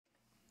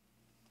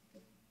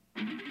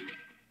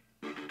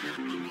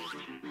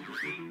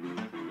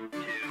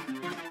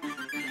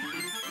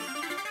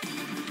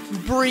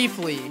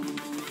briefly.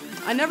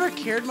 I never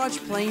cared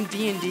much playing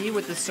D&D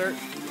with the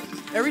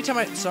every time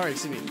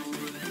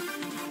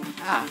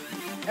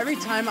every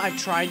time I've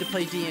tried to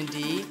play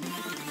D&D,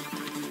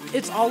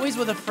 it's always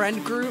with a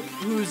friend group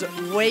who's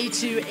way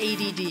too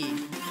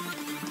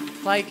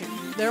ADD. Like,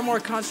 they're more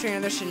concentrating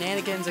on their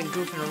shenanigans and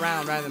goofing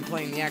around rather than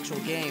playing the actual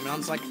game. And I'm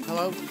just like,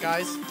 hello,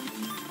 guys.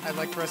 I'd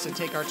like for us to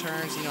take our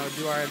turns, you know,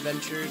 do our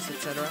adventures,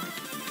 etc.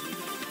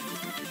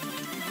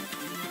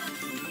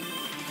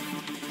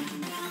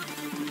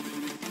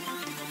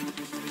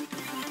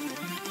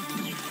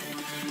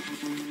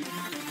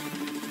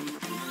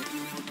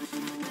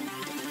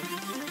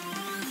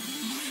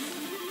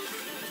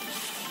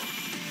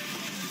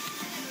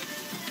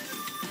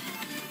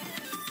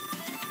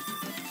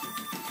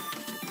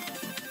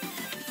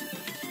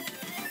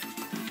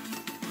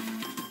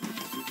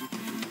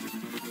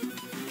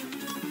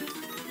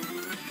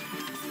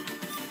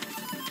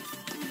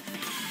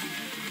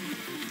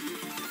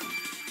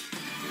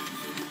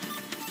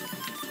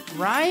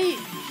 Right?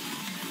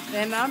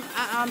 And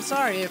I'm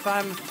sorry if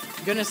I'm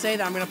gonna say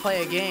that I'm gonna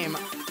play a game.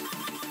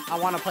 I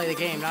want to play the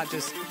game, not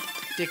just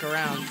dick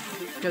around.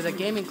 Because at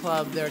gaming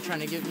club, they're trying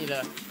to get me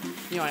to,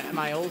 you know, at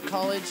my old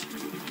college,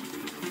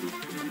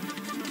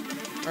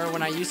 or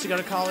when I used to go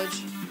to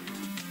college,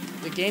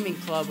 the gaming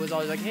club was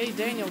always like, hey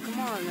Daniel, come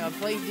on,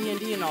 play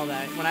D&D and all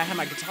that. When I had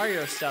my Guitar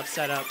Hero stuff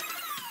set up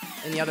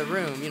in the other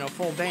room, you know,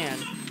 full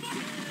band.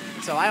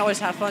 So I always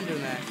have fun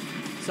doing that.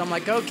 So I'm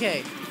like,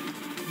 okay.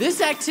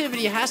 This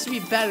activity has to be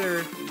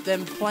better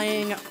than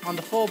playing on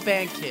the full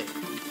band kit,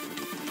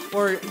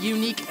 or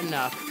unique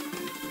enough.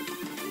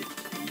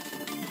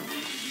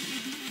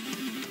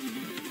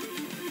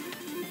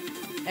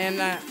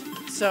 And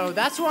so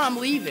that's where I'm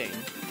leaving.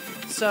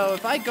 So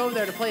if I go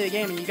there to play the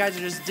game and you guys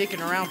are just dicking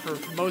around for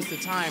most of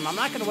the time, I'm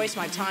not going to waste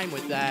my time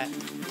with that.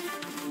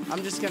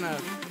 I'm just going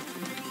to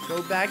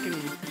go back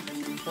and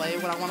play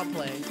what I want to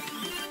play.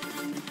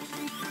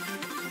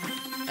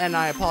 And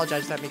I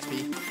apologize if that makes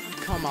me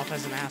come off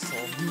as an asshole.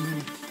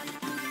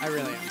 I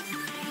really am.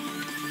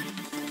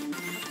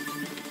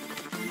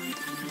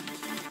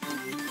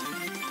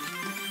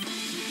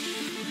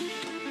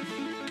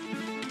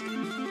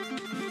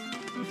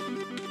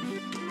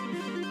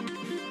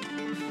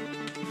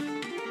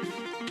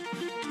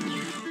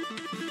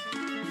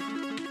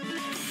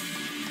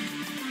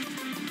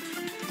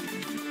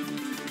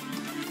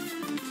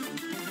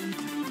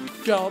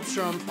 Gallop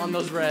Shrimp on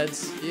those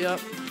reds. Yep.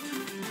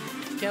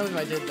 Can't believe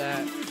I did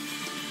that.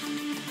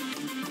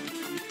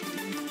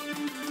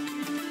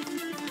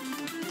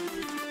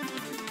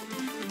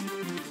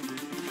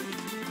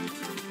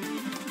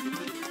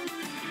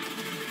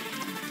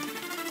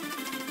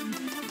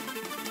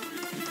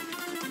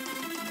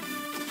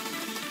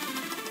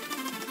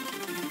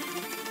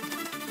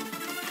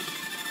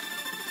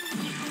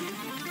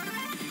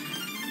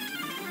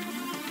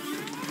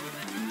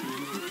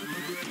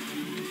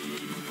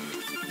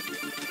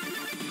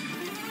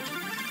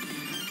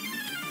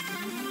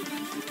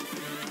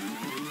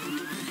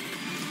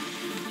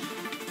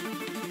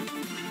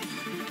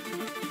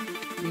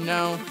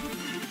 No.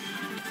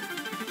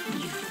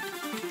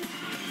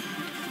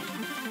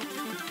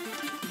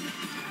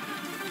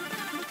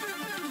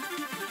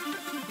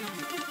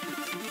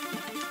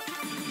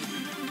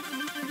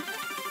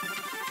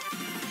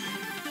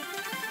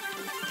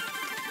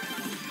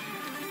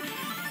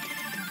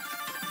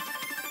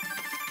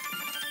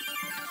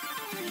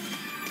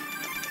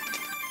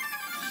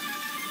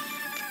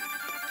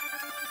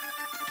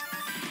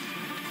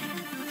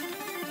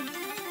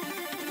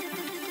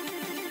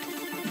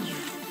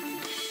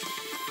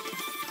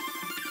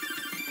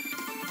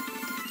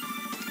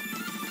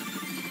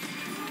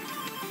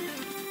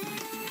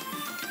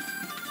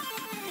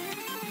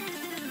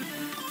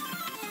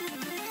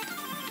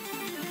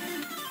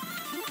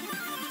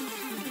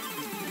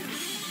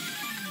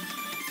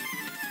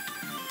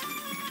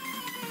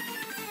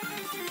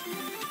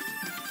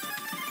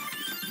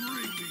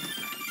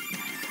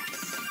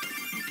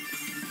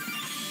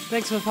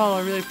 Thanks for the follow,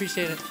 I really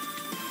appreciate it.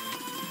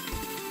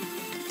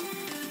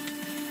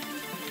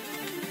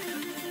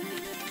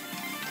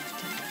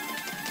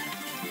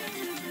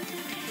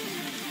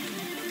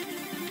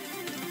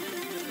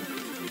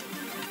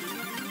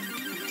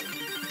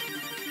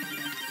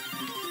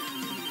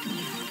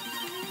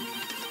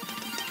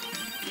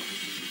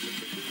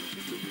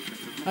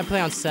 I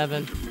play on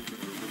 7.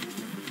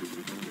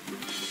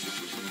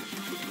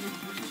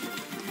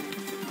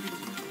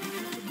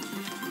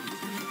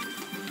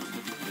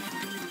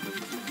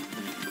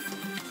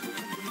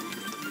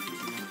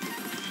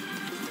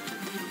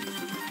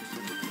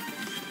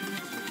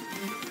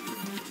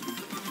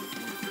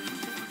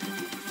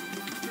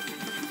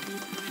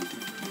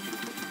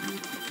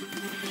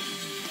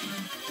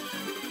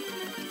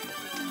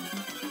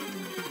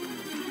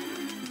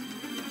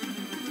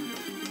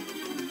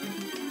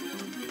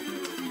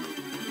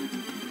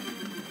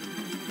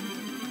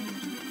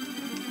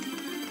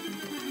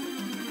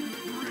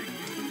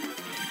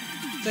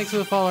 Thanks for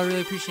the follow, I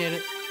really appreciate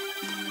it.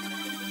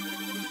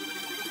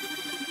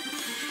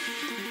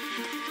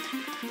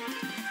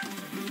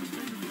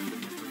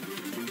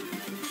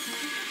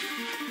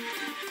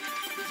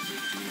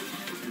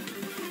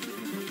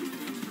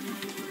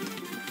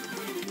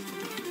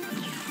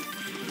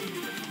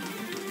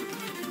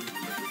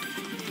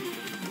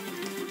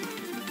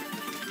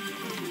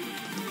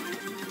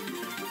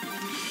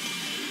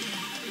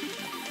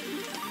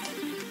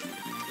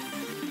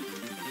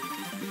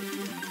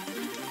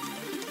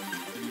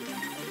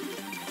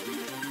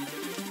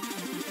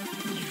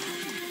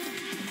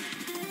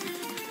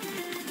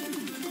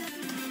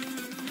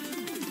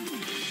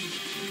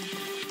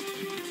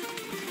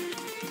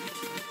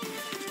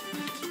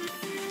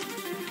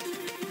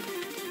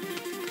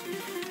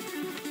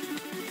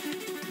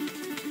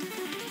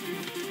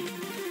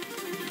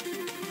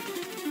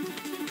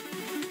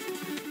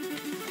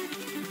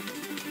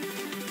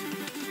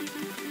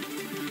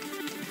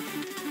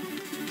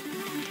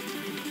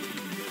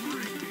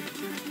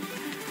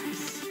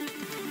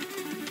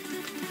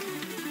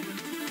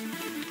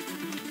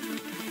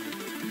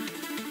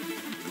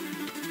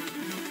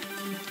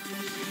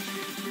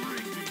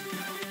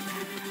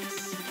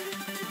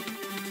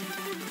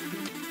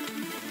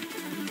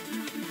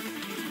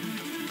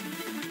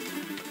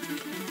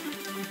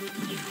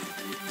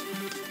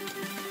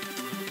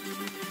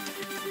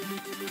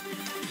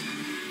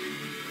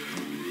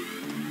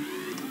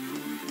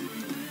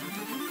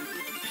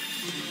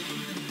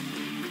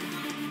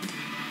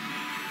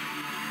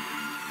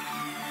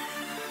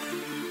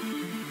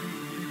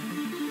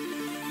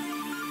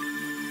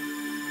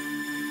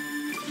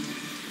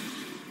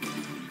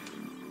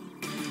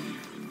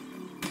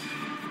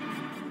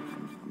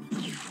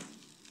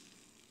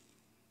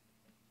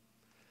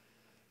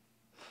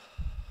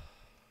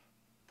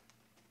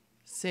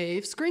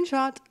 Save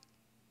screenshot.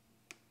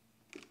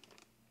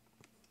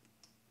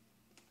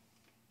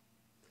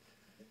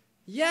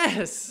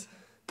 Yes!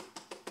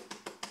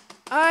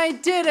 I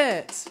did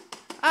it!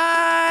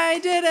 I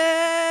did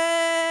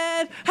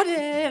it! I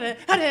did it!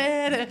 I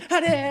did it! I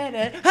did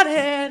it! I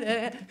did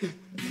it!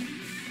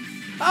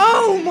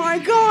 Oh my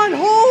god!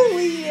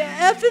 Holy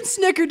effing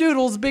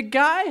snickerdoodles, big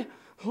guy!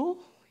 Holy.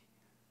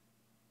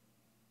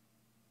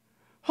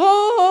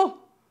 Oh!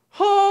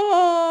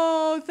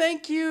 Oh!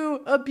 Thank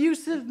you,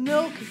 abusive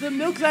milk. The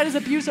milk that is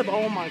abusive.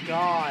 Oh my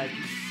god.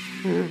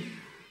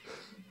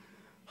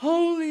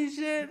 Holy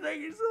shit!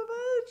 Thank you so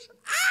much.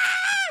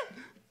 Ah!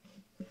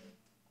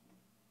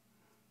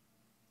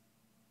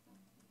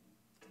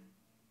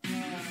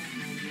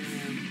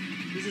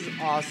 This is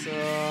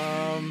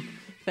awesome.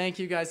 Thank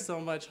you guys so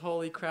much.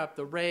 Holy crap,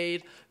 the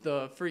raid,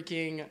 the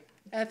freaking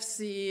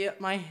FC.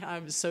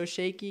 I'm so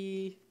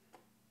shaky.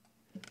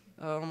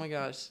 Oh my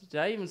gosh. Did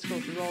I even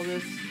scroll through all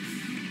this?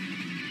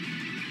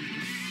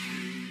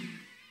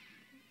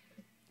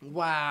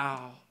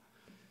 Wow.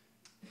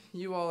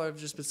 You all have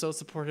just been so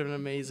supportive and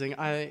amazing.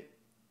 I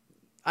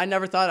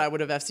never thought I would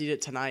have FC'd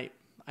it tonight.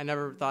 I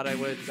never thought I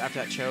would after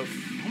that choke.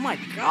 Oh my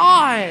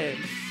god!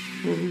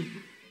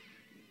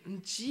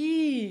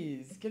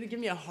 Jeez, gonna give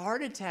me a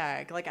heart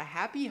attack, like a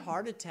happy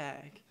heart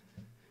attack.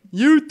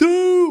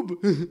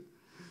 YouTube!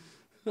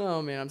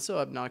 Oh man, I'm so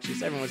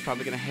obnoxious. Everyone's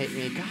probably gonna hate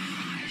me.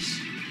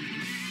 Gosh.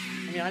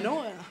 I mean, I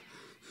know.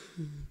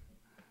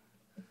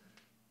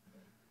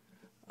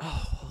 Oh,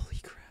 holy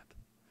crap.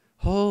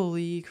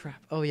 Holy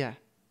crap. Oh yeah.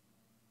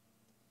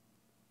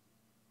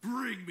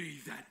 Bring me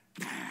that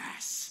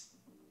ass.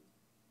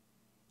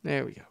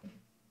 There we go.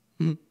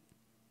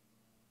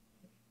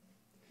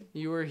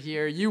 You were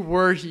here. You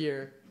were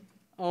here.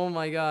 Oh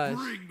my gosh.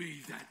 Bring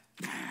me that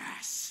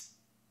ass.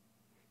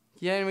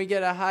 Yeah, and we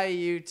get a hi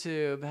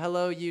YouTube.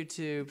 Hello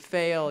YouTube.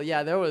 Fail.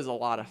 Yeah, there was a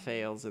lot of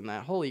fails in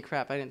that. Holy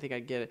crap, I didn't think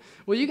I'd get it.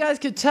 Well, you guys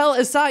could tell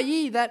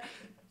Acai that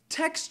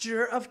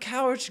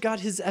TextureOfCouch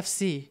got his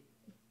FC.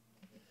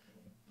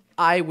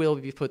 I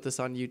will put this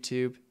on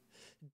YouTube.